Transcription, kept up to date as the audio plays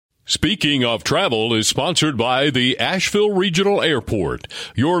Speaking of Travel is sponsored by the Asheville Regional Airport,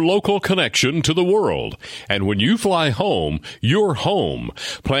 your local connection to the world. And when you fly home, you're home.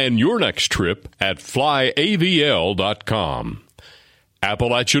 Plan your next trip at flyavl.com.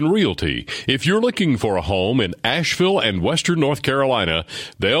 Appalachian Realty. If you're looking for a home in Asheville and Western North Carolina,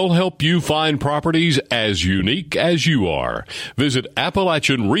 they'll help you find properties as unique as you are. Visit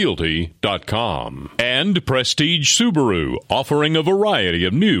AppalachianRealty.com. And Prestige Subaru, offering a variety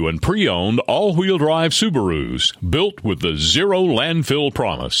of new and pre-owned all-wheel drive Subarus, built with the zero landfill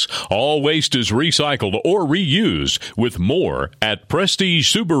promise. All waste is recycled or reused, with more at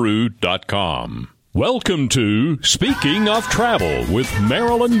PrestigeSubaru.com. Welcome to Speaking of Travel with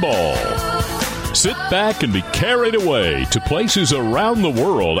Marilyn Ball. Sit back and be carried away to places around the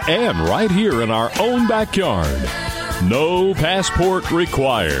world and right here in our own backyard. No passport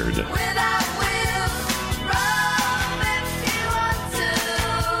required.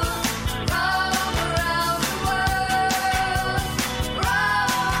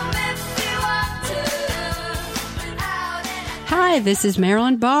 Hi, this is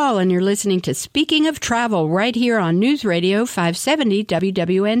Marilyn Ball, and you're listening to Speaking of Travel right here on News Radio 570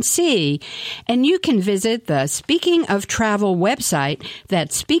 WWNC. And you can visit the Speaking of Travel website,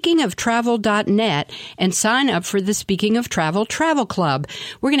 that's speakingoftravel.net, and sign up for the Speaking of Travel Travel Club.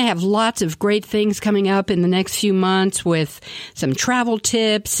 We're going to have lots of great things coming up in the next few months with some travel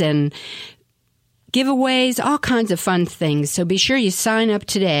tips and giveaways, all kinds of fun things. So be sure you sign up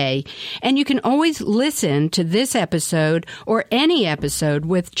today. And you can always listen to this episode or any episode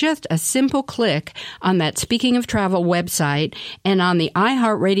with just a simple click on that Speaking of Travel website and on the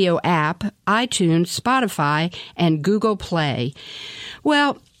iHeartRadio app, iTunes, Spotify, and Google Play.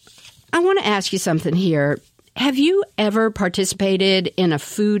 Well, I want to ask you something here. Have you ever participated in a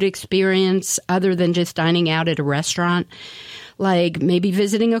food experience other than just dining out at a restaurant? Like maybe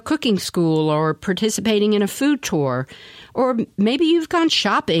visiting a cooking school or participating in a food tour. Or maybe you've gone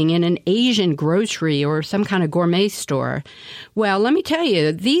shopping in an Asian grocery or some kind of gourmet store. Well, let me tell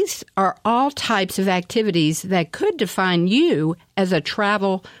you, these are all types of activities that could define you as a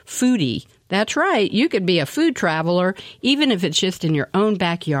travel foodie. That's right. You could be a food traveler, even if it's just in your own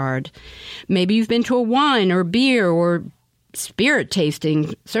backyard. Maybe you've been to a wine or beer or spirit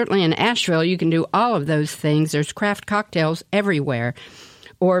tasting. Certainly in Asheville, you can do all of those things. There's craft cocktails everywhere.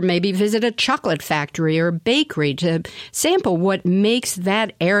 Or maybe visit a chocolate factory or bakery to sample what makes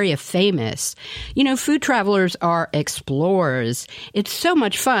that area famous. You know, food travelers are explorers. It's so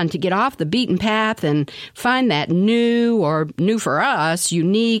much fun to get off the beaten path and find that new, or new for us,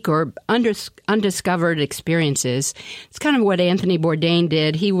 unique or undiscovered experiences. It's kind of what Anthony Bourdain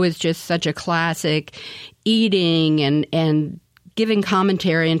did. He was just such a classic, eating and giving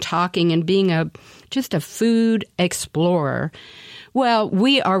commentary and talking and being just a food explorer. Well,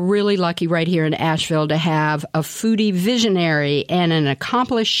 we are really lucky right here in Asheville to have a foodie visionary and an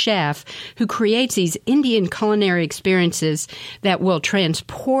accomplished chef who creates these Indian culinary experiences that will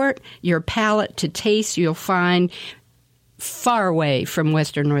transport your palate to tastes you'll find far away from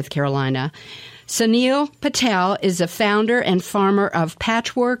Western North Carolina. Sunil Patel is the founder and farmer of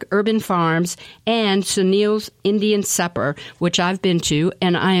Patchwork Urban Farms and Sunil's Indian Supper, which I've been to,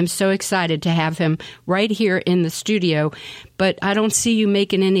 and I am so excited to have him right here in the studio. But I don't see you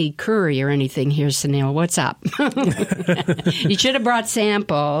making any curry or anything here, Sunil. What's up? You should have brought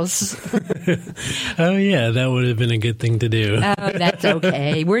samples. Oh, yeah, that would have been a good thing to do. Oh, that's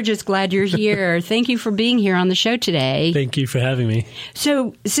okay. We're just glad you're here. Thank you for being here on the show today. Thank you for having me.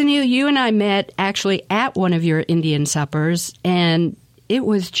 So, Sunil, you and I met actually at one of your Indian suppers, and it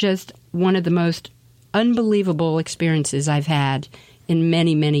was just one of the most unbelievable experiences I've had in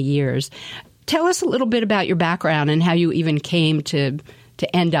many, many years. Tell us a little bit about your background and how you even came to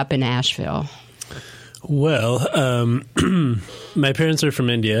end up in Asheville. Well, my parents are from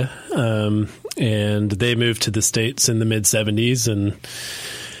India, and they moved to the States in the mid-'70s and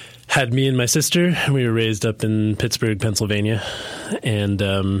had me and my sister. We were raised up in Pittsburgh, Pennsylvania,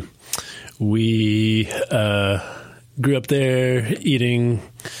 and we grew up there eating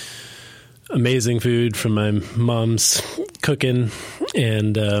amazing food from my mom's cooking,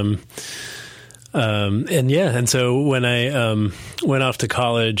 and so when I went off to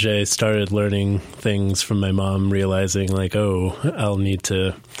college, I started learning things from my mom, realizing like, oh, I'll need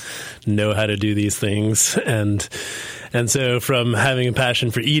to know how to do these things. And so from having a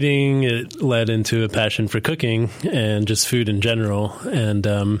passion for eating, it led into a passion for cooking and just food in general. And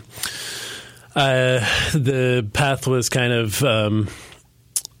the path was kind of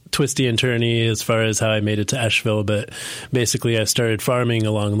twisty and turny as far as how I made it to Asheville, but basically I started farming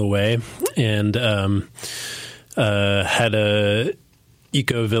along the way and had a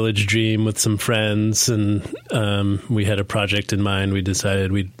eco-village dream with some friends, and we had a project in mind. We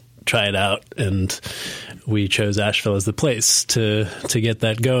decided we'd try it out, and we chose Asheville as the place to get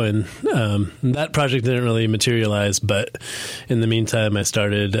that going. That project didn't really materialize, but in the meantime, I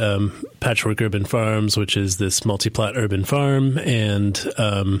started Patchwork Urban Farms, which is this multi-plot urban farm, and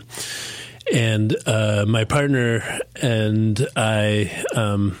my partner and I,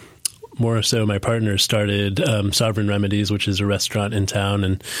 more so my partner, started Sovereign Remedies, which is a restaurant in town,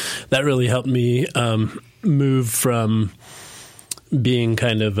 and that really helped me move from being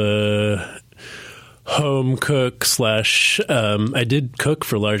kind of a home cook / I did cook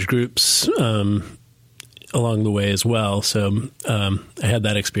for large groups along the way as well, so I had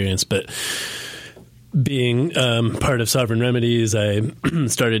that experience. But being part of Sovereign Remedies, I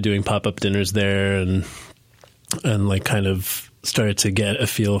started doing pop-up dinners there, and like kind of started to get a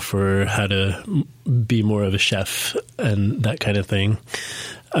feel for how to be more of a chef and that kind of thing.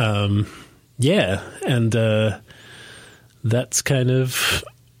 That's kind of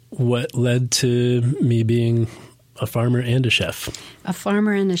what led to me being a farmer and a chef. A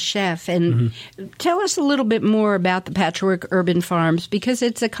farmer and a chef. And tell us a little bit more about the Patchwork Urban Farms, because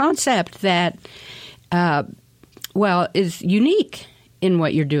it's a concept that, is unique in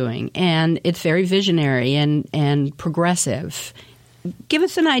what you're doing, and it's very visionary and progressive. Give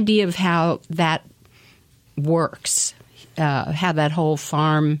us an idea of how that works, how that whole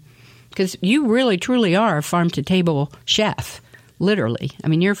farm, because you really truly are a farm-to-table chef, literally. I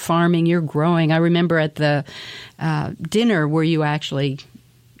mean, you're farming, you're growing. I remember at the dinner where you actually,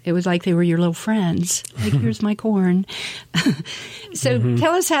 it was like they were your little friends. Like, here's my corn. So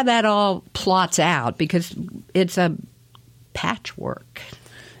tell us how that all plots out, because it's a patchwork.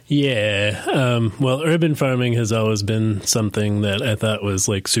 Yeah. Well, urban farming has always been something that I thought was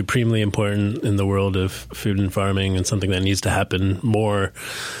like supremely important in the world of food and farming, and something that needs to happen more.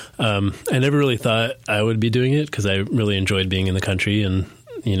 I never really thought I would be doing it, because I really enjoyed being in the country and,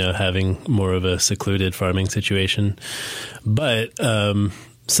 having more of a secluded farming situation. But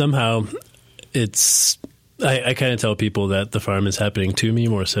somehow it's... I kind of tell people that the farm is happening to me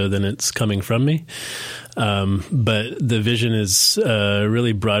more so than it's coming from me. But the vision is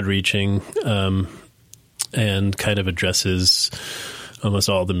really broad-reaching and kind of addresses almost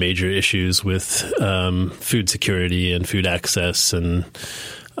all the major issues with food security and food access, and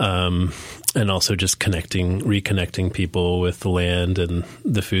also just reconnecting people with the land and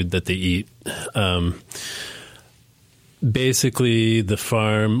the food that they eat. Basically, the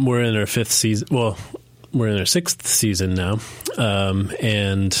farm, we're in our fifth season. Well, we're in our sixth season now,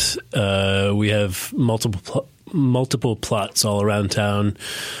 and we have multiple plots all around town,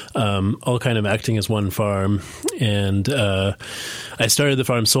 all kind of acting as one farm. And I started the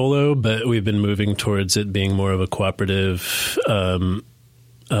farm solo, but we've been moving towards it being more of a cooperative farm,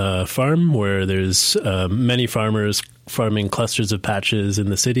 where there's many farmers farming clusters of patches in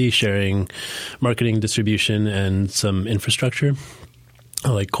the city, sharing marketing, distribution, and some infrastructure,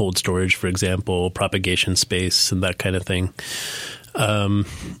 like cold storage, for example, propagation space, and that kind of thing. And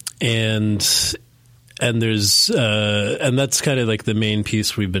there's and that's kind of like the main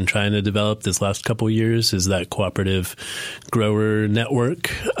piece we've been trying to develop this last couple of years, is that cooperative grower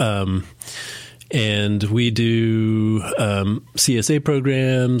network. And we do CSA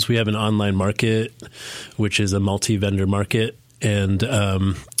programs. We have an online market, which is a multi-vendor market, and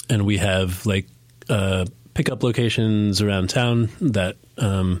we have like pickup locations around town that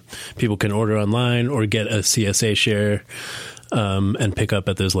people can order online or get a CSA share and pick up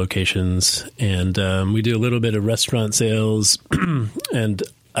at those locations. And we do a little bit of restaurant sales, and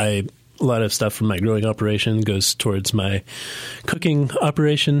a lot of stuff from my growing operation goes towards my cooking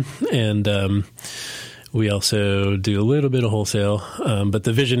operation. And we also do a little bit of wholesale. But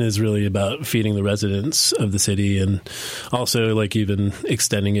the vision is really about feeding the residents of the city, and also like even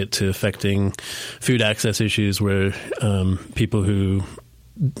extending it to affecting food access issues, where people who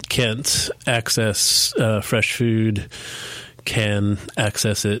can't access fresh food can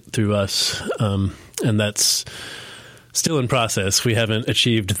access it through us. And that's still in process. We haven't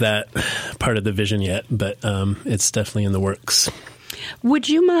achieved that part of the vision yet, but it's definitely in the works. Would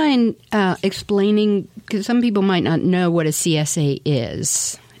you mind explaining, because some people might not know what a CSA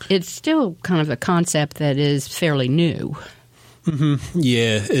is. It's still kind of a concept that is fairly new. Mm-hmm.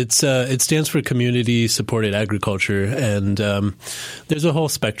 Yeah, it stands for Community Supported Agriculture, and there's a whole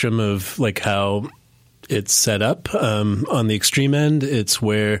spectrum of like how it's set up. On the extreme end, it's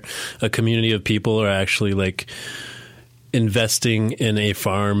where a community of people are actually like investing in a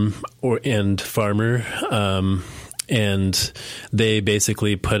farm and farmer, and they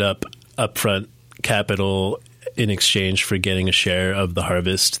basically put up upfront capital in exchange for getting a share of the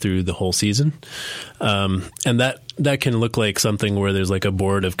harvest through the whole season. And that can look like something where there's like a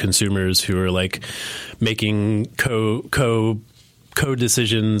board of consumers who are like making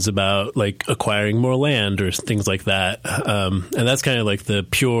co-decisions about like acquiring more land or things like that. And that's kind of like the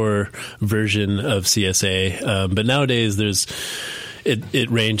pure version of CSA. But nowadays it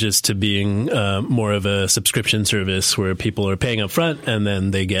ranges to being more of a subscription service where people are paying up front and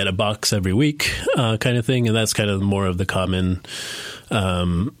then they get a box every week kind of thing. And that's kind of more of the common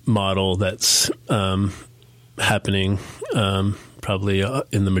model that's happening probably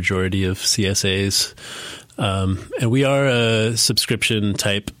in the majority of CSAs. And we are a subscription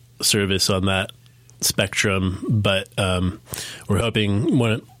type service on that spectrum, but we're hoping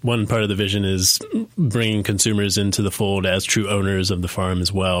one part of the vision is bringing consumers into the fold as true owners of the farm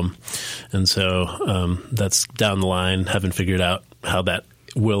as well. And so that's down the line. Haven't figured out how that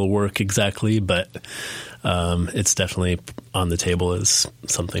will work exactly, but it's definitely on the table as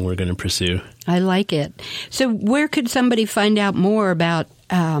something we're going to pursue. I like it. So where could somebody find out more about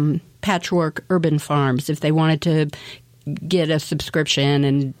Patchwork Urban Farms if they wanted to get a subscription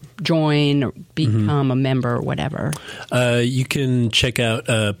and join or become a member or whatever? You can check out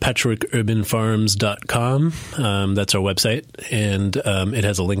patchworkurbanfarms.com. That's our website, and it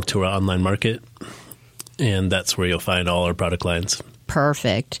has a link to our online market, and that's where you'll find all our product lines.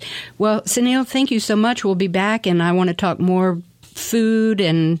 Perfect. Well, Sunil, thank you so much. We'll be back, and I want to talk more food.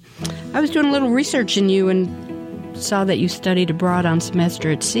 And I was doing a little research in you and saw that you studied abroad on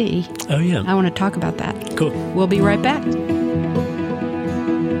semester at sea. Oh, yeah. I want to talk about that. Cool. We'll be right back.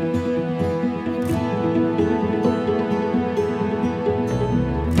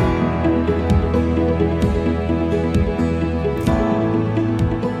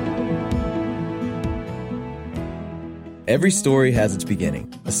 Every story has its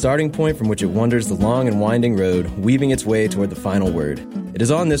beginning, a starting point from which it wanders the long and winding road, weaving its way toward the final word. It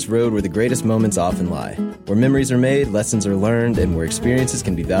is on this road where the greatest moments often lie, where memories are made, lessons are learned, and where experiences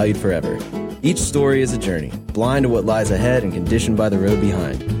can be valued forever. Each story is a journey, blind to what lies ahead and conditioned by the road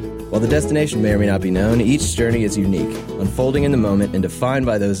behind. While the destination may or may not be known, each journey is unique, unfolding in the moment and defined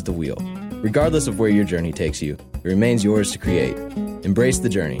by those at the wheel. Regardless of where your journey takes you, it remains yours to create. Embrace the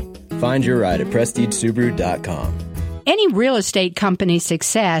journey. Find your ride at PrestigeSubaru.com. Any real estate company's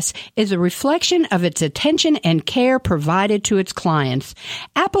success is a reflection of its attention and care provided to its clients.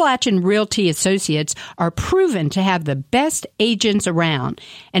 Appalachian Realty Associates are proven to have the best agents around.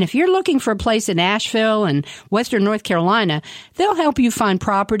 And if you're looking for a place in Asheville and Western North Carolina, they'll help you find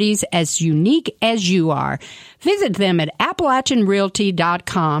properties as unique as you are. Visit them at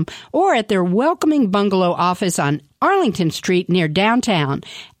AppalachianRealty.com or at their welcoming bungalow office on Arlington Street near downtown.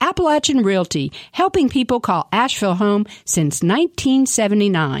 Appalachian Realty, helping people call Asheville home since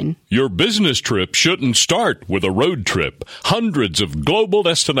 1979. Your business trip shouldn't start with a road trip. Hundreds of global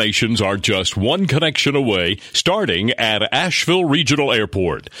destinations are just one connection away, starting at Asheville Regional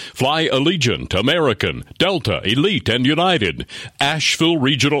Airport. Fly Allegiant, American, Delta, Elite, and United. Asheville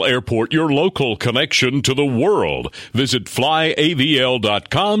Regional Airport, your local connection to the world. Visit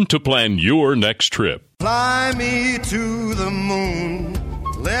flyavl.com to plan your next trip. Fly me to the moon,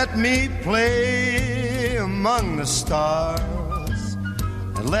 let me play among the stars,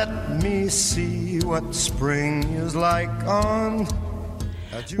 and let me see what spring is like on...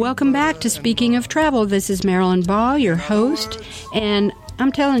 Welcome back to Speaking of Travel. This is Marilyn Ball, your host, and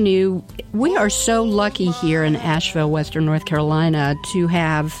I'm telling you, we are so lucky here in Asheville, Western North Carolina, to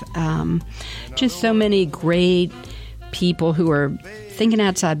have just so many great people who are thinking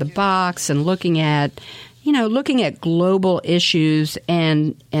outside the box and looking at global issues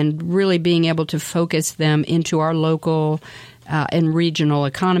and really being able to focus them into our local and regional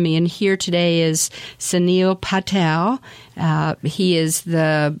economy. And here today is Sunil Patel. He is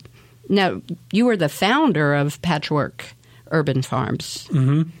you were the founder of Patchwork Urban Farms.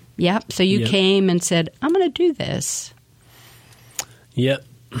 Mm-hmm. Yep. So you came and said, I'm going to do this. Yep.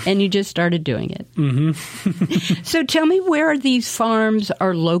 And you just started doing it. Mm-hmm. So tell me where these farms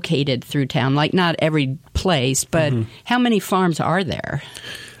are located through town. Like not every place, but how many farms are there?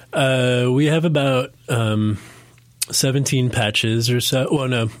 We have about 17 patches or so. Well,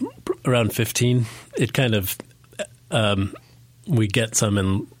 no, around 15. It kind of we get some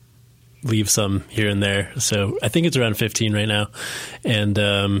and leave some here and there. So I think it's around 15 right now. And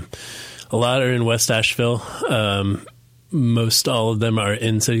a lot are in West Asheville. Most all of them are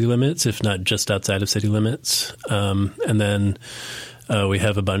in city limits, if not just outside of city limits. And then we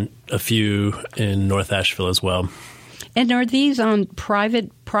have a few in North Asheville as well. And are these on private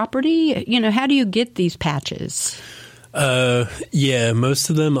property? How do you get these patches? Yeah, most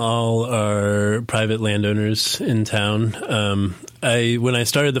of them all are private landowners in town. When I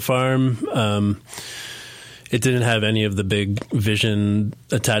started the farm, it didn't have any of the big vision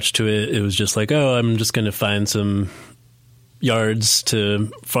attached to it. It was just like, oh, I'm just going to find some yards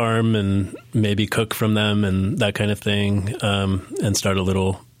to farm and maybe cook from them and that kind of thing, and start a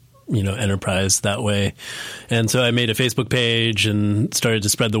little, enterprise that way. And so I made a Facebook page and started to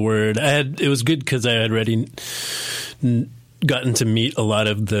spread the word. It was good because I had already gotten to meet a lot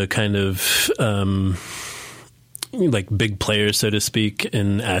of the kind of like big players, so to speak,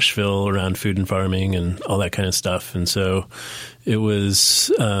 in Asheville around food and farming and all that kind of stuff. And so it was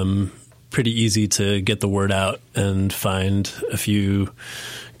pretty easy to get the word out and find a few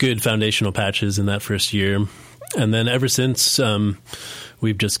good foundational patches in that first year. And then ever since,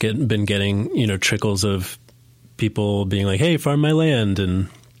 we've just been getting, trickles of people being like, hey, farm my land. And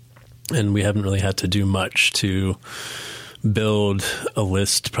we haven't really had to do much to build a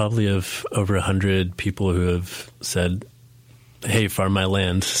list probably of over 100 people who have said, hey, farm my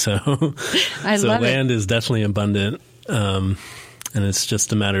land. So land is definitely abundant. And it's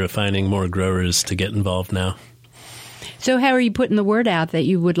just a matter of finding more growers to get involved now. So how are you putting the word out that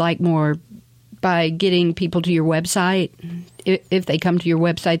you would like more? By getting people to your website? If they come to your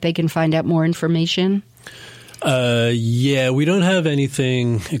website, they can find out more information? Yeah, we don't have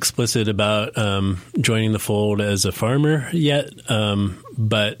anything explicit about joining the fold as a farmer yet,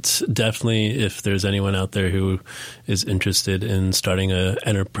 but definitely if there's anyone out there who is interested in starting an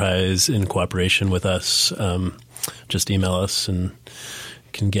enterprise in cooperation with us, just email us and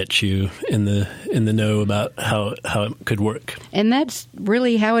can get you in the know about how it could work. And that's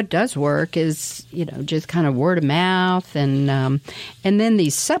really how it does work is, just kind of word of mouth. And then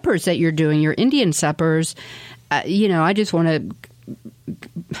these suppers that you're doing, your Indian suppers, I just want to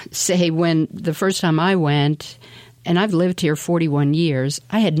say when the first time I went, and I've lived here 41 years,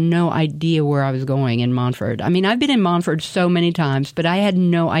 I had no idea where I was going in Montford. I mean, I've been in Montford so many times, but I had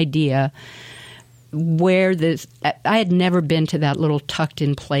no idea I had never been to that little tucked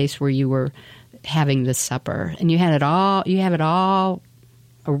in place where you were having the supper and you have it all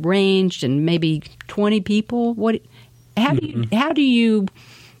arranged and maybe 20 people. How do you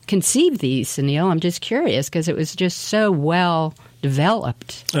conceive these, Sunil? I'm just curious because it was just so well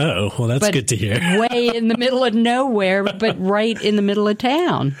developed. Oh, well, that's good to hear. Way in the middle of nowhere, but right in the middle of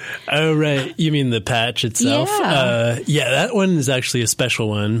town. Oh, right. You mean the patch itself? Yeah. That one is actually a special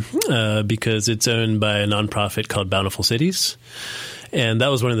one because it's owned by a nonprofit called Bountiful Cities. And that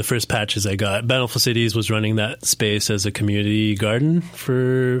was one of the first patches I got. Bountiful Cities was running that space as a community garden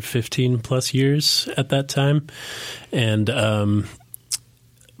for 15 plus years at that time. And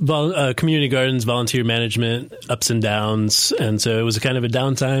community gardens, volunteer management, ups and downs. And so it was kind of a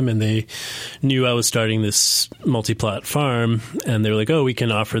downtime, and they knew I was starting this multi-plot farm, and they were like, oh, we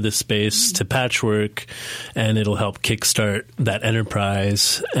can offer this space to Patchwork, and it'll help kickstart that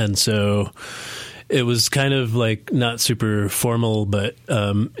enterprise. And so it was kind of like not super formal, but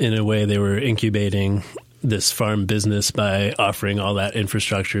in a way they were incubating this farm business by offering all that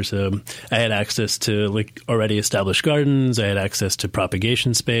infrastructure. So I had access to already established gardens. I had access to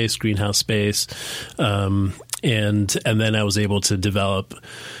propagation space, greenhouse space. And then I was able to develop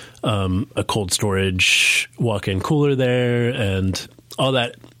a cold storage walk-in cooler there, and all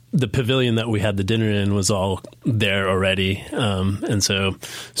that. The pavilion that we had the dinner in was all there already. And so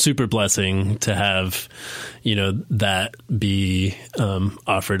super blessing to have, that be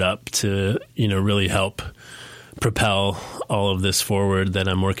offered up to, really help propel all of this forward that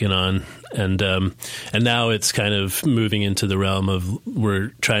I'm working on. And now it's kind of moving into the realm of we're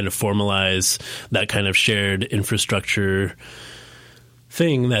trying to formalize that kind of shared infrastructure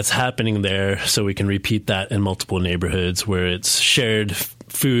thing that's happening there so we can repeat that in multiple neighborhoods where it's shared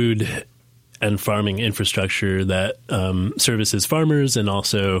food and farming infrastructure that services farmers and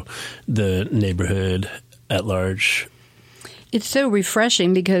also the neighborhood at large. It's so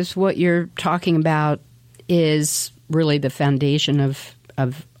refreshing because what you're talking about is really the foundation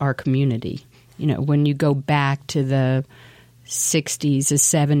of our community. When you go back to the 60s, the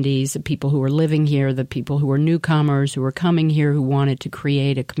 70s, the people who were living here, the people who were newcomers, who were coming here, who wanted to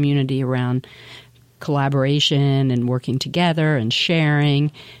create a community around collaboration and working together and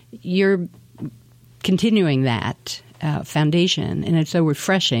sharing. You're continuing that foundation, and it's so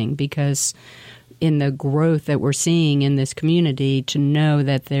refreshing because in the growth that we're seeing in this community, to know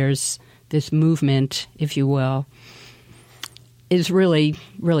that there's this movement, if you will, is really,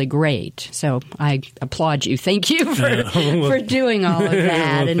 really great. So I applaud you. Thank you for doing all of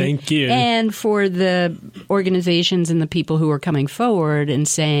that. Well, thank you. And for the organizations and the people who are coming forward and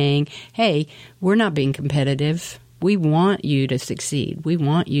saying, hey, we're not being competitive. We want you to succeed. We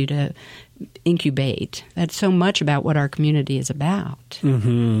want you to incubate. That's so much about what our community is about.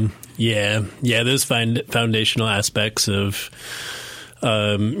 Mm-hmm. Yeah. Those foundational aspects of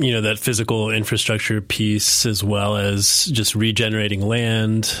that physical infrastructure piece, as well as just regenerating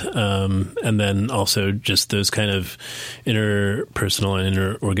land, and then also just those kind of interpersonal and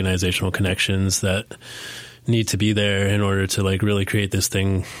interorganizational connections that need to be there in order to like really create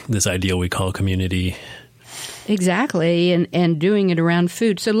this ideal we call community. Exactly, and doing it around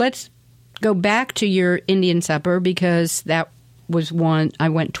food. So let's go back to your Indian supper, because that was one I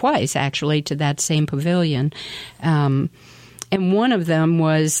went twice actually to that same pavilion. And one of them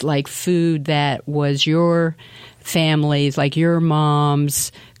was like food that was your family's, like your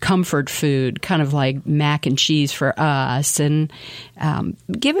mom's comfort food, kind of like mac and cheese for us. And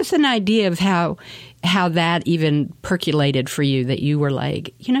give us an idea of how that even percolated for you, that you were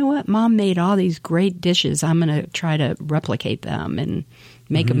like, you know what, Mom made all these great dishes. I'm going to try to replicate them and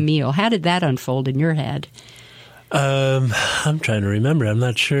make a meal. How did that unfold in your head? I'm trying to remember. I'm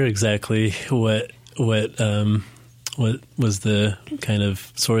not sure exactly what was the kind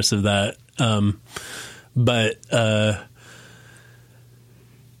of source of that. But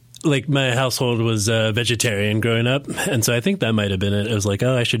like my household was vegetarian growing up. And so I think that might have been it. It was like,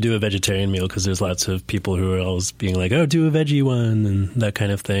 oh, I should do a vegetarian meal, because there's lots of people who are always being like, oh, do a veggie one and that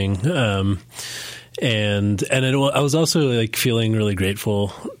kind of thing. I was also like feeling really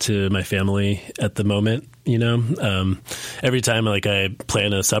grateful to my family at the moment. Every time like I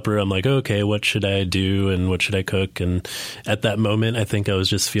plan a supper, I'm like, okay, what should I do and what should I cook? And at that moment, I think I was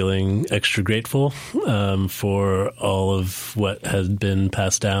just feeling extra grateful for all of what had been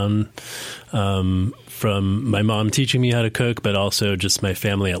passed down from my mom teaching me how to cook, but also just my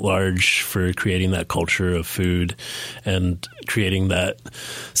family at large for creating that culture of food and creating that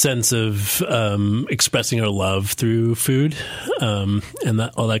sense of expressing our love through food and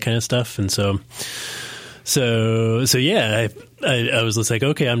all that kind of stuff. And so yeah, I was just like,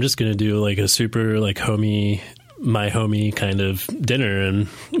 okay, I'm just going to do like a super like my homey kind of dinner and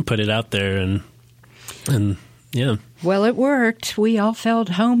put it out there and yeah. Well, it worked. We all felt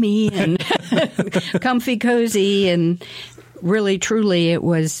homey and comfy, cozy, and really, truly, it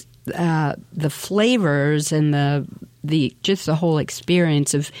was the flavors and the just the whole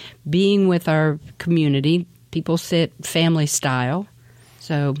experience of being with our community. People sit family style,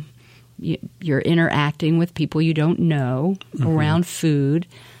 so you're interacting with people you don't know around food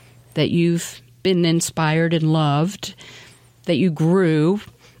that you've been inspired and loved, that you grew.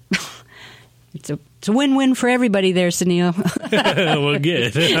 It's a win-win for everybody there, Sunil. Well,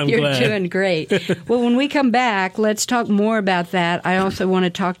 good. You're glad. Doing great. Well, when we come back, let's talk more about that. I also want to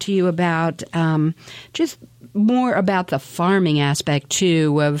talk to you about just more about the farming aspect,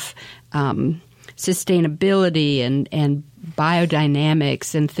 too, of sustainability and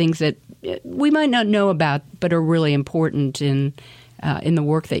biodynamics and things that we might not know about but are really important in the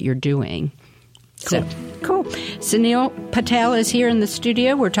work that you're doing. So, cool. Sunil Patel is here in the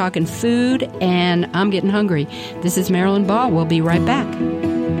studio. We're talking food, and I'm getting hungry. This is Marilyn Ball. We'll be right back.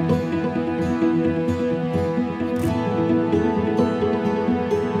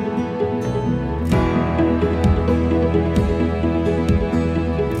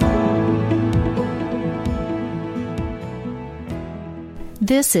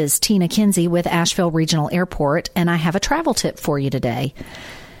 This is Tina Kinsey with Asheville Regional Airport, and I have a travel tip for you today.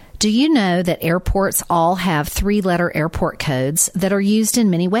 Do you know that airports all have 3-letter airport codes that are used in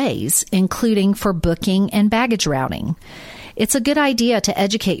many ways, including for booking and baggage routing? It's a good idea to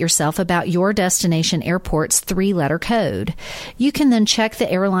educate yourself about your destination airport's 3-letter code. You can then check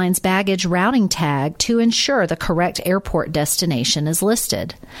the airline's baggage routing tag to ensure the correct airport destination is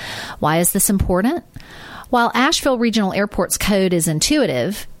listed. Why is this important? While Asheville Regional Airport's code is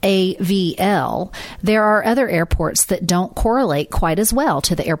intuitive, AVL, there are other airports that don't correlate quite as well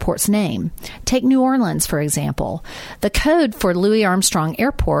to the airport's name. Take New Orleans, for example. The code for Louis Armstrong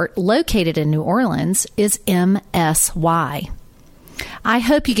Airport, located in New Orleans, is MSY. I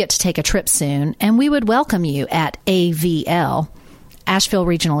hope you get to take a trip soon, and we would welcome you at AVL. Asheville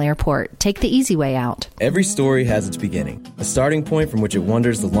Regional Airport. Take the easy way out. Every story has its beginning, a starting point from which it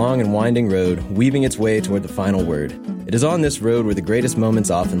wanders the long and winding road, weaving its way toward the final word. It is on this road where the greatest moments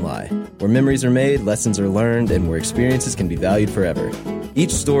often lie, where memories are made, lessons are learned, and where experiences can be valued forever.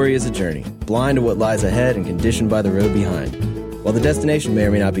 Each story is a journey, blind to what lies ahead and conditioned by the road behind. While the destination may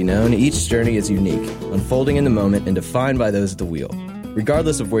or may not be known, each journey is unique, unfolding in the moment and defined by those at the wheel.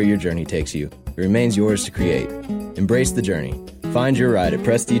 Regardless of where your journey takes you, it remains yours to create. Embrace the journey. Find your ride at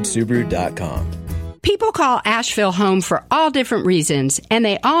PrestigeSubaru.com. People People call Asheville home for all different reasons, and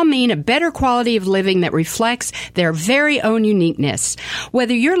they all mean a better quality of living that reflects their very own uniqueness.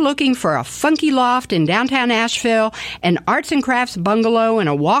 Whether you're looking for a funky loft in downtown Asheville, an arts and crafts bungalow in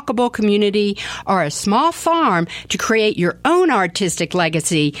a walkable community, or a small farm to create your own artistic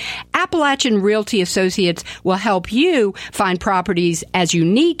legacy, Appalachian Realty Associates will help you find properties as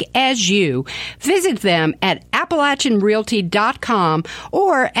unique as you. Visit them at AppalachianRealty.com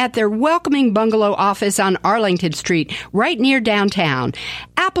or at their welcoming bungalow office on Arlington Street, right near downtown.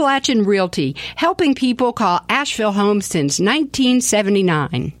 Appalachian Realty, helping people call Asheville home since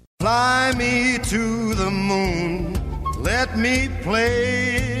 1979. Fly me to the moon, let me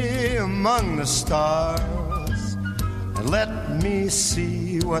play among the stars, and let me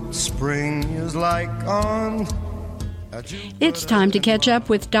see what spring is like on It's time to catch up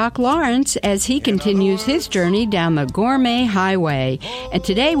with Doc Lawrence as he continues his journey down the Gourmet Highway. And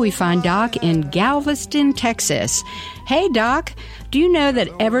today we find Doc in Galveston, Texas. Hey, Doc, do you know that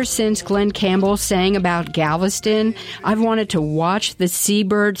ever since Glenn Campbell sang about Galveston, I've wanted to watch the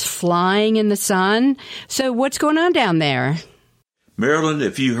seabirds flying in the sun? So what's going on down there? Marilyn,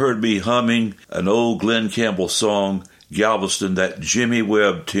 if you heard me humming an old Glenn Campbell song, Galveston, that Jimmy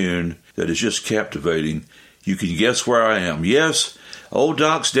Webb tune that is just captivating, you can guess where I am. Yes, old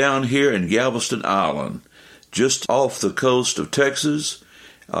Doc's down here in Galveston Island, just off the coast of Texas,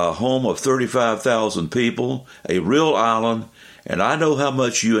 a home of 35,000 people, a real island, and I know how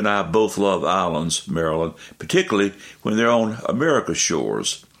much you and I both love islands, Marilyn, particularly when they're on America's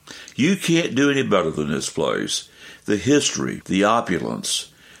shores. You can't do any better than this place. The history, the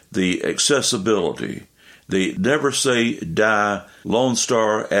opulence, the accessibility, the never say die Lone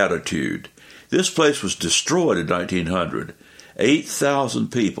Star attitude. This place was destroyed in 1900.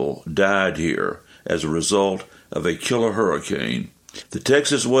 8,000 people died here as a result of a killer hurricane. The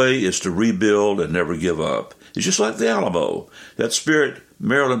Texas way is to rebuild and never give up. It's just like the Alamo. That spirit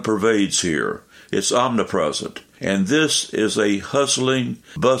Maryland pervades here. It's omnipresent. And this is a hustling,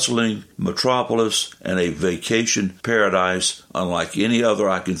 bustling metropolis and a vacation paradise unlike any other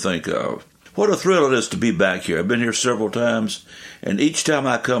I can think of. What a thrill it is to be back here. I've been here several times, and each time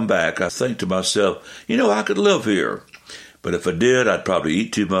I come back, I think to myself, I could live here. But if I did, I'd probably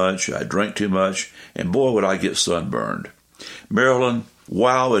eat too much, I'd drink too much, and boy, would I get sunburned. Maryland,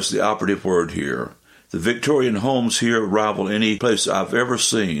 wow is the operative word here. The Victorian homes here rival any place I've ever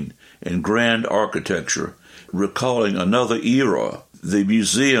seen in grand architecture, recalling another era. The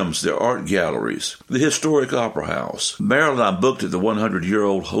museums, the art galleries, the historic opera house. Maryland, I'm booked at the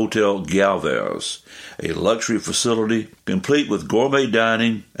 100-year-old Hotel Galvez, a luxury facility complete with gourmet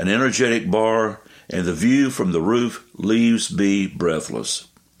dining, an energetic bar, and the view from the roof leaves me breathless.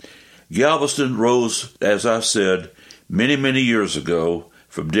 Galveston rose, as I said, many, many years ago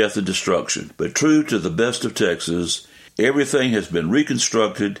from death and destruction. But true to the best of Texas, everything has been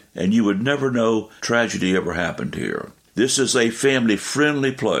reconstructed, and you would never know tragedy ever happened here. This is a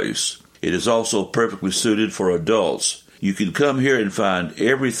family-friendly place. It is also perfectly suited for adults. You can come here and find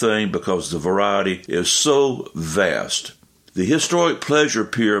everything because the variety is so vast. The historic Pleasure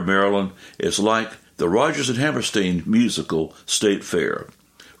Pier, Maryland, is like the Rodgers and Hammerstein musical State Fair.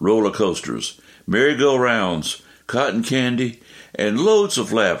 Roller coasters, merry-go-rounds, cotton candy, and loads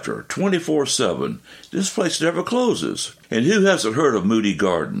of laughter, 24/7. This place never closes. And who hasn't heard of Moody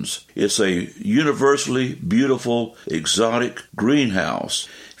Gardens? It's a universally beautiful, exotic greenhouse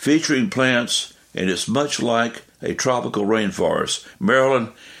featuring plants, and it's much like a tropical rainforest.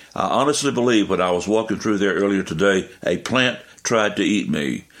 Maryland, I honestly believe when I was walking through there earlier today, a plant tried to eat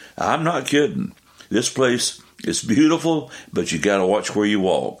me. I'm not kidding. This place is beautiful, but you got to watch where you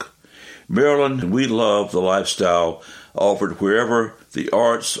walk. Maryland, we love the lifestyle offered wherever the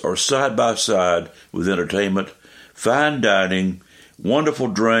arts are side by side with entertainment, fine dining, wonderful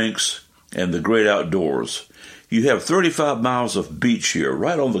drinks, and the great outdoors. You have 35 miles of beach here,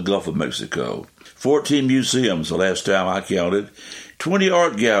 right on the Gulf of Mexico. 14 museums the last time I counted. 20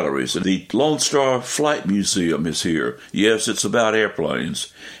 art galleries, and the Lone Star Flight Museum is here. Yes, it's about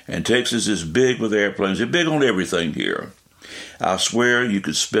airplanes. And Texas is big with airplanes. They're big on everything here. I swear you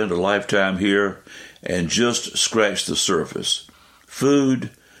could spend a lifetime here and just scratch the surface.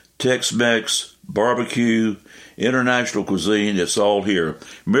 Food, Tex-Mex, barbecue, international cuisine, it's all here.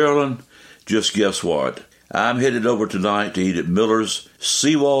 Maryland, just guess what? I'm headed over tonight to eat at Miller's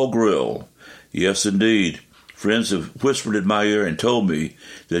Seawall Grill. Yes, indeed. Friends have whispered in my ear and told me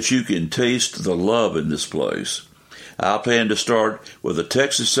that you can taste the love in this place. I plan to start with a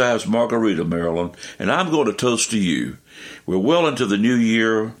Texas-sized margarita, Maryland, and I'm going to toast to you. We're well into the new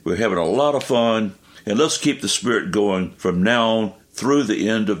year. We're having a lot of fun, and let's keep the spirit going from now on through the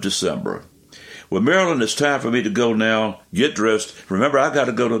end of December. Well, Marilyn, it's time for me to go now. Get dressed. Remember, I got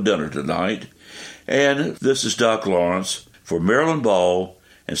to go to dinner tonight. And this is Doc Lawrence for Marilyn Ball.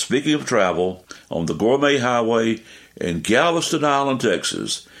 And speaking of travel, on the Gourmet Highway in Galveston Island,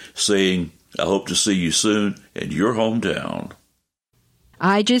 Texas, saying, I hope to see you soon in your hometown.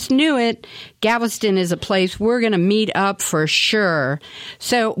 I just knew it. Galveston is a place we're going to meet up for sure.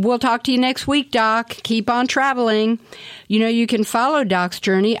 So we'll talk to you next week, Doc. Keep on traveling. You know, you can follow Doc's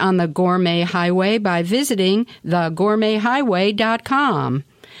journey on the Gourmet Highway by visiting thegourmethighway.com.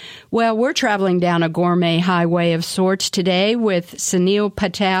 Well, we're traveling down a gourmet highway of sorts today with Sunil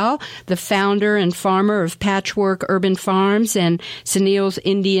Patel, the founder and farmer of Patchwork Urban Farms and Sunil's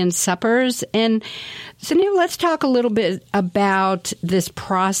Indian Suppers. And Sunil, let's talk a little bit about this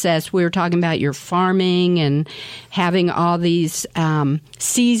process. We were talking about your farming and having all these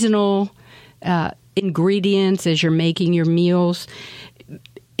seasonal ingredients as you're making your meals.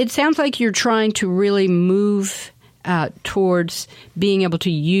 It sounds like you're trying to really move towards being able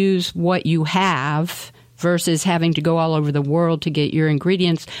to use what you have versus having to go all over the world to get your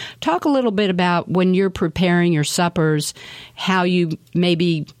ingredients. Talk a little bit about when you're preparing your suppers, how you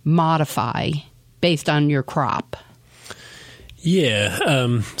maybe modify based on your crop.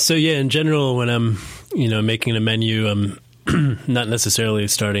 Yeah. In general, when I'm, making a menu, I'm not necessarily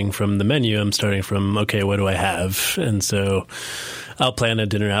starting from the menu. I'm starting from, okay, what do I have? And so I'll plan a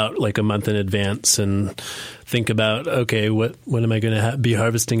dinner out like a month in advance and think about, okay, what am I going to be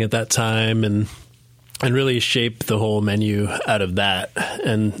harvesting at that time, and really shape the whole menu out of that.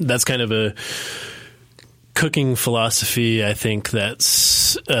 And that's kind of a cooking philosophy, I think,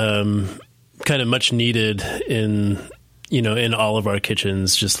 that's kind of much needed in all of our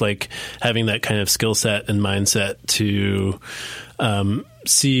kitchens, just like having that kind of skill set and mindset to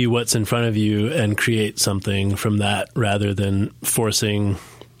see what's in front of you and create something from that rather than forcing,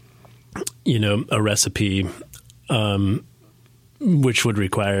 a recipe, which would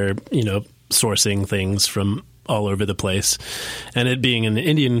require, sourcing things from all over the place. And it being an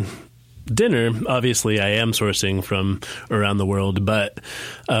Indian dinner, obviously I am sourcing from around the world, but,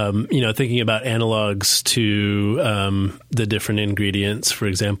 thinking about analogs to the different ingredients, for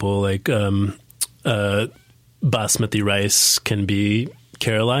example, like basmati rice can be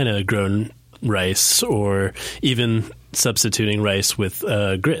Carolina grown rice, or even substituting rice with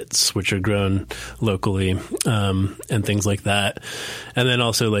grits, which are grown locally, and things like that. And then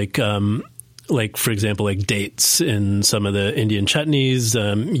also like for example, like dates in some of the Indian chutneys,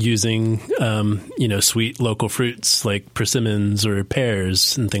 using, sweet local fruits like persimmons or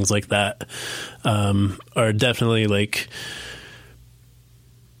pears and things like that, are definitely like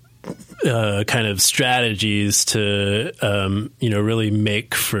kind of strategies to, really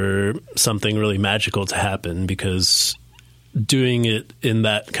make for something really magical to happen, because doing it in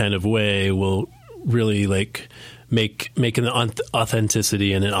that kind of way will really like make an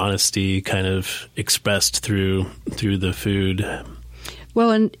authenticity and an honesty kind of expressed through the food.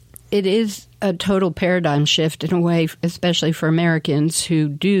 Well, and it is a total paradigm shift in a way, especially for Americans who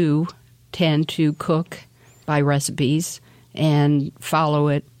do tend to cook by recipes and follow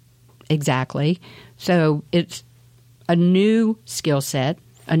it exactly. So it's a new skill set,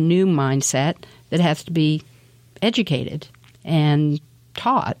 a new mindset that has to be educated and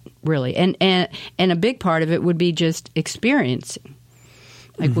taught, really. And a big part of it would be just experiencing.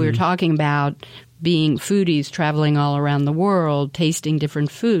 Like we were talking about being foodies, traveling all around the world, tasting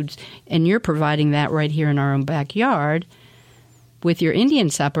different foods. And you're providing that right here in our own backyard with your Indian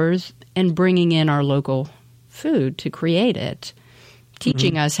suppers and bringing in our local food to create it.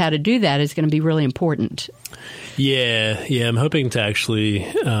 Teaching us how to do that is going to be really important. Yeah. I'm hoping to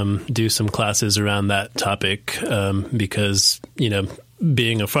actually do some classes around that topic, because,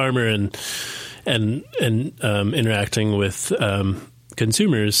 being a farmer and interacting with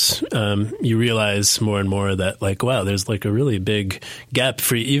consumers, you realize more and more that, like, wow, there's like a really big gap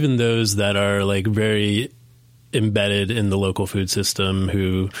for even those that are like very embedded in the local food system,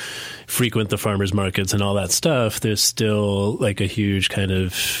 who frequent the farmers markets and all that stuff. There's still like a huge kind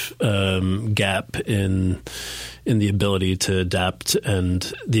of gap in the ability to adapt and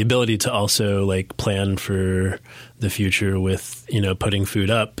the ability to also like plan for the future with, putting food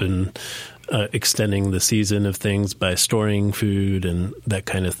up and extending the season of things by storing food and that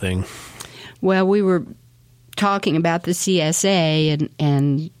kind of thing. Well, we were talking about the CSA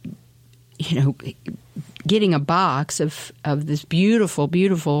and getting a box of this beautiful,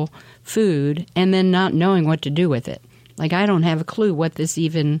 beautiful food and then not knowing what to do with it. Like, I don't have a clue what this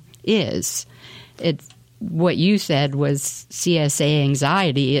even is. It's what you said was CSA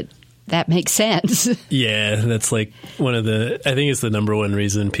anxiety. That makes sense. Yeah, that's like I think it's the number one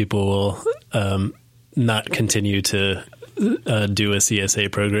reason people will not continue to do a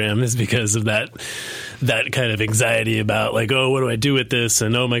CSA program is because of that kind of anxiety about like, oh, what do I do with this?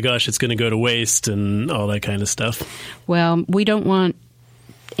 And oh my gosh, it's going to go to waste and all that kind of stuff. Well, we don't want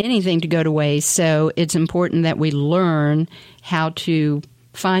anything to go to waste, so it's important that we learn how to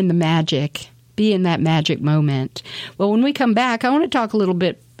find the magic, be in that magic moment. Well, when we come back, I want to talk a little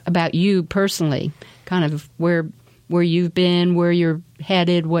bit about you personally, kind of where you've been, where you're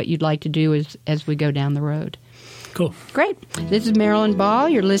headed, what you'd like to do as we go down the road. Cool. Great. This is Marilyn Ball.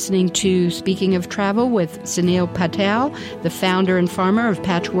 You're listening to Speaking of Travel with Sunil Patel, the founder and farmer of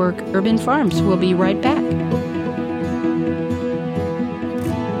Patchwork Urban Farms. We'll be right back.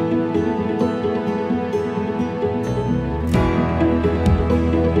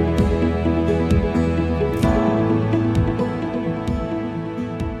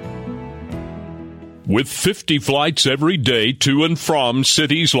 With 50 flights every day to and from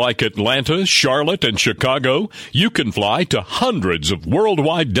cities like Atlanta, Charlotte, and Chicago, you can fly to hundreds of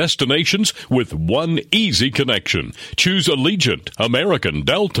worldwide destinations with one easy connection. Choose Allegiant, American,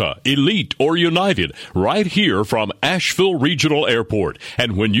 Delta, Elite, or United right here from Asheville Regional Airport.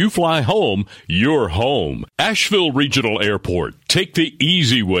 And when you fly home, you're home. Asheville Regional Airport. Take the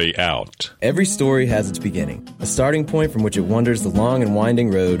easy way out. Every story has its beginning, a starting point from which it wanders the long and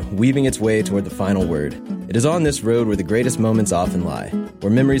winding road, weaving its way toward the final word. It is on this road where the greatest moments often lie,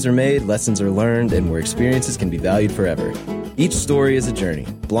 where memories are made, lessons are learned, and where experiences can be valued forever. Each story is a journey,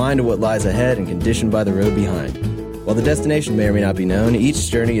 blind to what lies ahead and conditioned by the road behind. While the destination may or may not be known,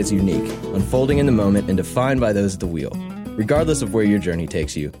 each journey is unique, unfolding in the moment and defined by those at the wheel. Regardless of where your journey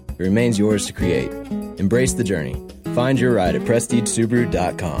takes you, it remains yours to create. Embrace the journey. Find your ride at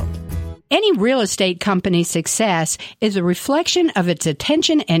PrestigeSubaru.com. Any real estate company's success is a reflection of its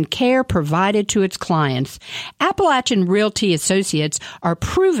attention and care provided to its clients. Appalachian Realty Associates are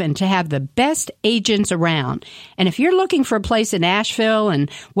proven to have the best agents around. And if you're looking for a place in Asheville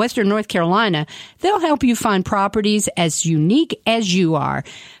and Western North Carolina, they'll help you find properties as unique as you are.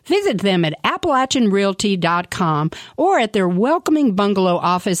 Visit them at AppalachianRealty.com or at their welcoming bungalow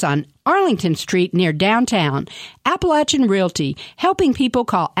office on Arlington Street near downtown. Appalachian Realty, helping people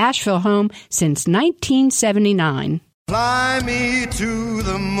call Asheville home since 1979. Fly me to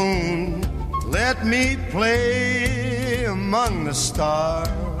the moon, let me play among the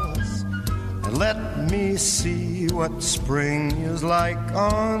stars, and let me see what spring is like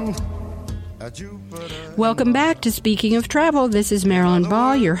on Jupiter. Welcome back to Speaking of Travel. This is Marilyn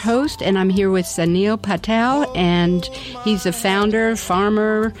Ball, your host, and I'm here with Sunil Patel, and he's the founder,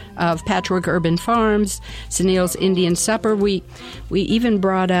 farmer of Patchwork Urban Farms, Sunil's Indian Supper. We even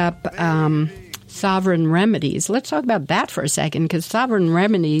brought up Sovereign Remedies. Let's talk about that for a second, because Sovereign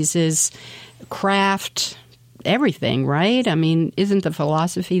Remedies is craft everything, right? I mean, isn't the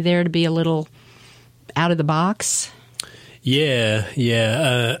philosophy there to be a little out of the box? Yeah.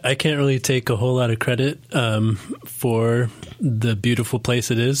 I can't really take a whole lot of credit for the beautiful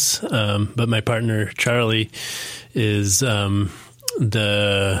place it is, but my partner Charlie is the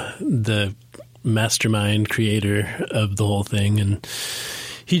mastermind creator of the whole thing, and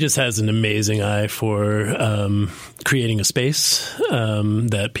he just has an amazing eye for creating a space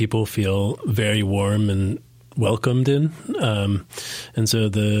that people feel very warm and welcomed in. And so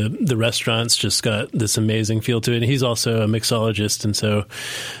the restaurant's just got this amazing feel to it. And he's also a mixologist. And so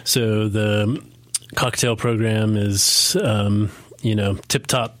the cocktail program is, tip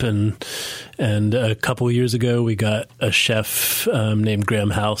top. And a couple of years ago, we got a chef named Graham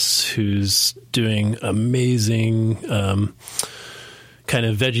House, who's doing amazing, kind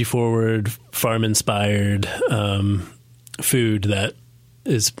of veggie forward, farm inspired, food that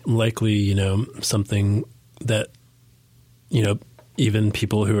is likely, something that, even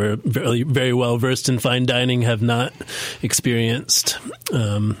people who are very, very well versed in fine dining have not experienced.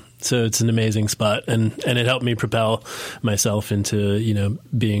 So it's an amazing spot, and it helped me propel myself into,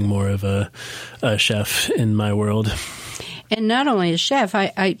 being more of a chef in my world. And not only a chef,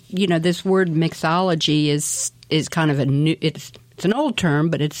 I this word mixology is kind of a new, it's an old term,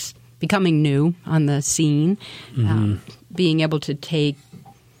 but it's becoming new on the scene. Mm-hmm. Being able to take,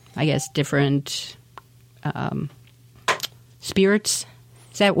 I guess, different spirits.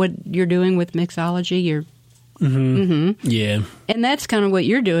 Is that what you're doing with mixology? Yeah. And that's kind of what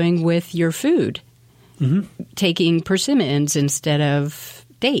you're doing with your food. Mm-hmm. Taking persimmons instead of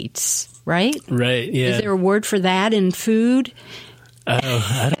dates, right? Right, yeah. Is there a word for that in food? Oh,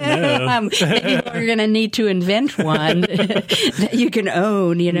 I don't know. Maybe we're going to need to invent one that you can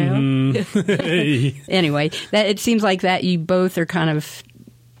own, Mm-hmm. Anyway, it seems like that you both are kind of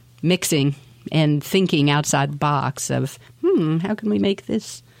mixing and thinking outside the box of, how can we make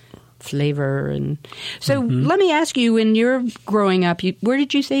this flavor. And so let me ask you, when you're growing up, where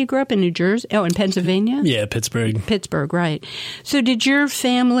did you say you grew up? In New Jersey? Oh, in Pennsylvania? Yeah, Pittsburgh. Pittsburgh, right. So did your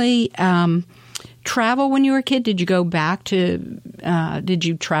family travel when you were a kid? Did you go back to, did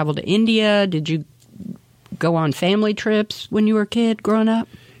you travel to India? Did you go on family trips when you were a kid growing up?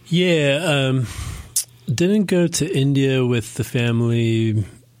 Yeah, didn't go to India with the family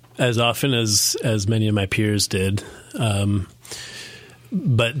as often as many of my peers did,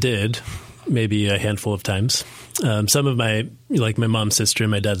 but did maybe a handful of times. Some of my mom's sister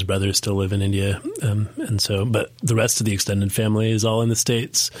and my dad's brother still live in India, but the rest of the extended family is all in the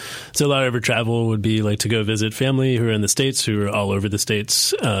States. So a lot of our travel would be like to go visit family who are in the States, who are all over the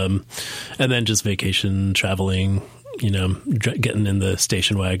States, and then just vacation traveling. Getting in the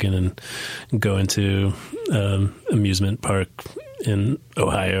station wagon and going to amusement park in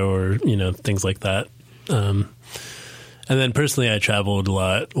Ohio or, things like that. And then personally, I traveled a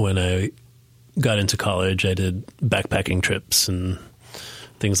lot when I got into college. I did backpacking trips and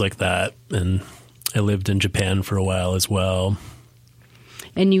things like that. And I lived in Japan for a while as well.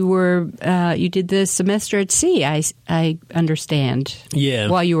 And you did the semester at sea, I understand. Yeah.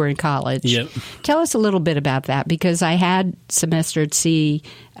 While you were in college. Yep. Tell us a little bit about that, because I had Semester at Sea,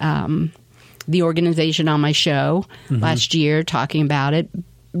 the organization, on my show last year talking about it.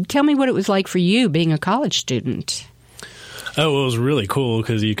 Tell me what it was like for you being a college student. Oh, well, it was really cool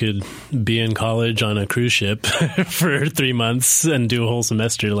because you could be in college on a cruise ship for 3 months and do a whole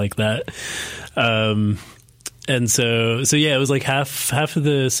semester like that. And so yeah, it was like half of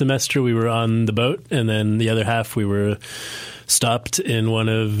the semester we were on the boat, and then the other half we were stopped in one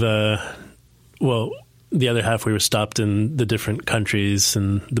of, the other half we were stopped in the different countries,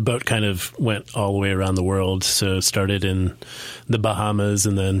 and the boat kind of went all the way around the world. So started in the Bahamas,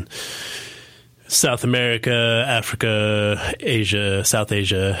 and then South America, Africa, Asia, South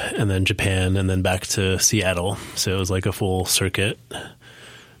Asia, and then Japan, and then back to Seattle. So it was like a full circuit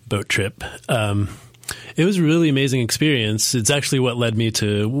boat trip. It was a really amazing experience. It's actually what led me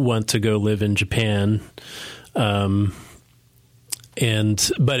to want to go live in Japan. But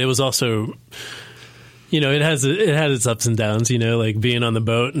it was also, it had its ups and downs, like being on the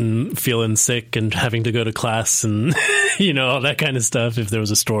boat and feeling sick and having to go to class and, all that kind of stuff. If there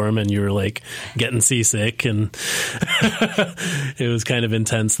was a storm and you were like getting seasick, and it was kind of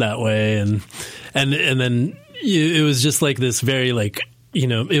intense that way. And then it was just like this very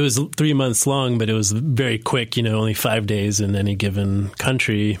it was 3 months long, but it was very quick, only 5 days in any given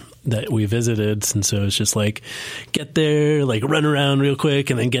country that we visited. And so it's just like, get there, like run around real quick,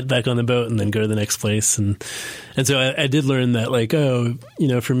 and then get back on the boat and then go to the next place. And so I did learn that,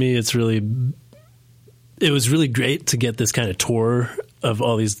 for me, it was really great to get this kind of tour of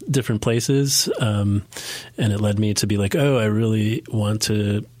all these different places. And it led me to be like, I really want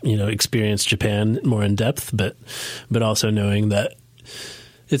to, experience Japan more in depth, but also knowing that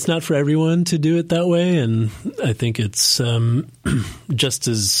it's not for everyone to do it that way. And I think it's just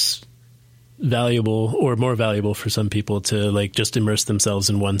as valuable or more valuable for some people to just immerse themselves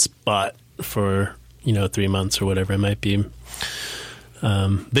in one spot for, 3 months or whatever it might be.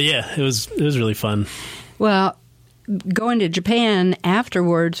 But yeah, it was really fun. Well, going to Japan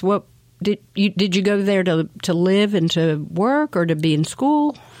afterwards, what did you go there to live and to work, or to be in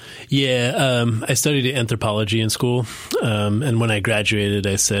school? Yeah, I studied anthropology in school, and when I graduated,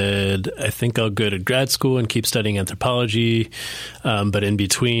 I said, I think I'll go to grad school and keep studying anthropology, but in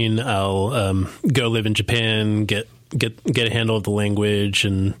between, I'll go live in Japan, get a handle of the language,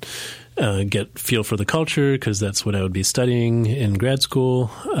 and get feel for the culture, because that's what I would be studying in grad school.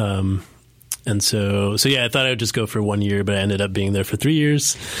 And so yeah, I thought I would just go for 1 year, but I ended up being there for 3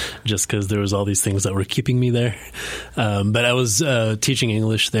 years just because there was all these things that were keeping me there. But I was teaching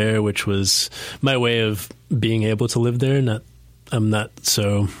English there, which was my way of being able to live there. I'm not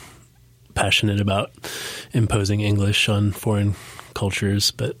so passionate about imposing English on foreign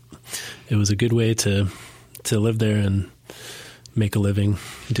cultures, but it was a good way to live there and make a living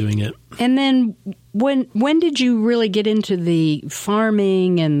doing it. And then when did you really get into the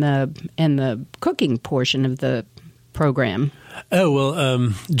farming and the cooking portion of the program? Oh,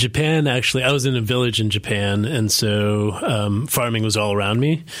 well, Japan, actually, I was in a village in Japan, and so farming was all around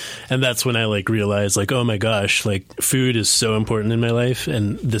me. And that's when I realized oh my gosh, food is so important in my life,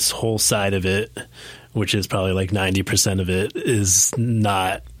 and this whole side of it, which is probably 90% of it, is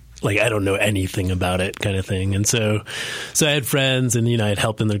not like, I don't know anything about it kind of thing. And so I had friends and, I'd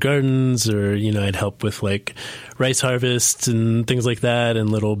help in their gardens, or, I'd help with like rice harvests and things like that and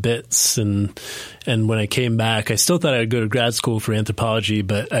little bits. And when I came back, I still thought I'd go to grad school for anthropology,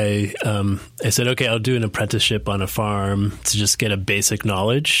 but I said, okay, I'll do an apprenticeship on a farm to just get a basic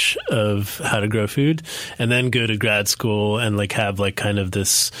knowledge of how to grow food, and then go to grad school and like have like kind of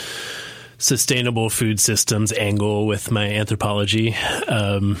this sustainable food systems angle with my anthropology.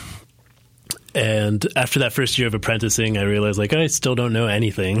 And after that first year of apprenticing, I realized like, I still don't know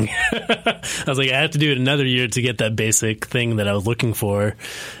anything. I was like, I have to do it another year to get that basic thing that I was looking for.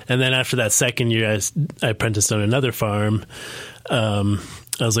 And then after that second year, I apprenticed on another farm. I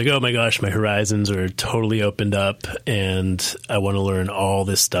was like, oh my gosh, my horizons are totally opened up and I want to learn all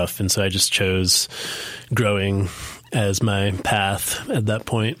this stuff. And so I just chose growing as my path at that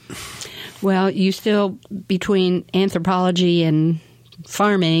point. Well, you still, between anthropology and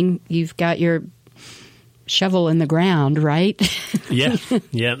farming, you've got your shovel in the ground, right? Yeah.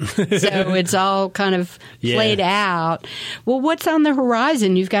 So it's all kind of played out. Well, what's on the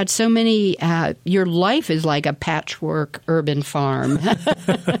horizon? You've got so many, your life is like a patchwork urban farm.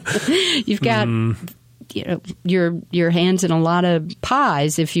 You've got, your hands in a lot of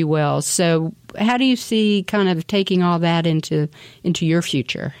pies, if you will. So how do you see kind of taking all that into your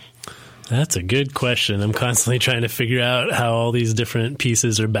future? That's a good question. I'm constantly trying to figure out how all these different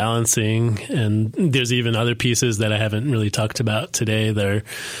pieces are balancing. And there's even other pieces that I haven't really talked about today that are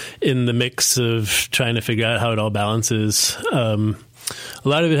in the mix of trying to figure out how it all balances. A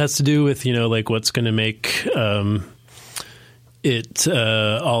lot of it has to do with, like what's going to make it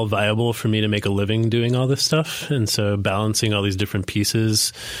all viable for me to make a living doing all this stuff. And so balancing all these different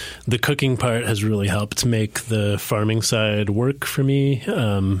pieces. The cooking part has really helped make the farming side work for me.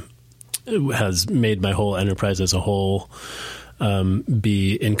 It has made my whole enterprise as a whole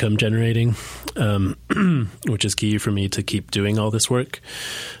be income generating, which is key for me to keep doing all this work.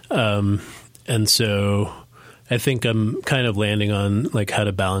 And so I think I'm kind of landing on like how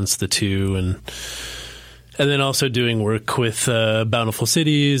to balance the two, and then also doing work with Bountiful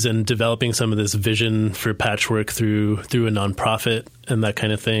Cities and developing some of this vision for patchwork through a nonprofit, and that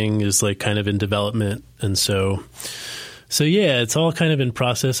kind of thing is like kind of in development. And so yeah, it's all kind of in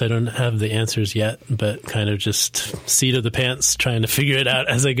process. I don't have the answers yet, but kind of just seat of the pants, trying to figure it out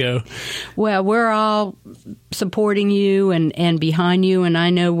as I go. Well, we're all supporting you and behind you. And I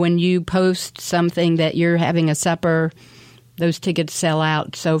know when you post something that you're having a supper, those tickets sell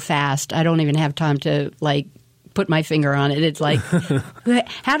out so fast. I don't even have time to like put my finger on it. It's like,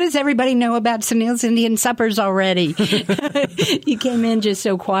 how does everybody know about Sunil's Indian suppers already? You came in just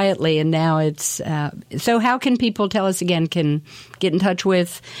so quietly, and now it's so how can people, tell us again, can get in touch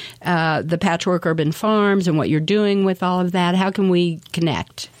with the Patchwork Urban Farms and what you're doing with all of that? How can we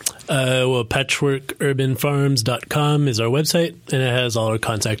connect? Well, patchworkurbanfarms.com is our website, and it has all our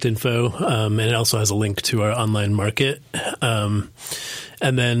contact info, and it also has a link to our online market. And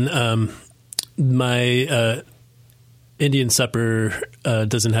then my Indian Supper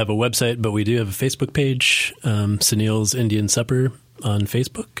doesn't have a website, but we do have a Facebook page, Sunil's Indian Supper on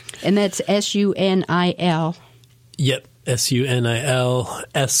Facebook. And that's SUNIL. Yep, SUNILS.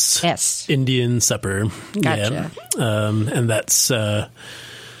 Indian Supper. Gotcha. Yeah. And that's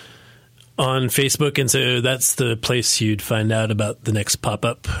on Facebook, and so that's the place you'd find out about the next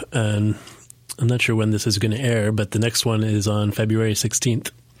pop-up. I'm not sure when this is going to air, but the next one is on February 16th.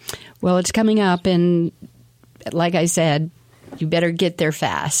 Well, it's coming up, and like I said, you better get there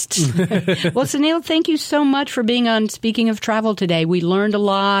fast. Well, Sunil, thank you so much for being on Speaking of Travel today. We learned a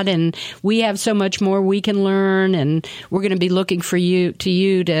lot, and we have so much more we can learn, and we're going to be looking for you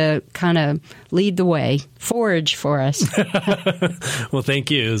to kind of lead the way, forage for us. Well,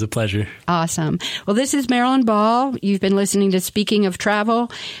 thank you. It was a pleasure. Awesome. Well, this is Marilyn Ball. You've been listening to Speaking of Travel.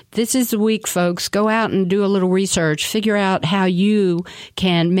 This is the week, folks. Go out and do a little research. Figure out how you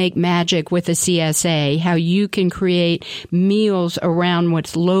can make magic with a CSA, how you can create meals around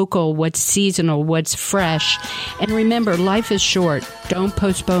what's local, what's seasonal, what's fresh. And remember, life is short. Don't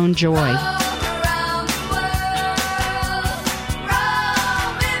postpone joy.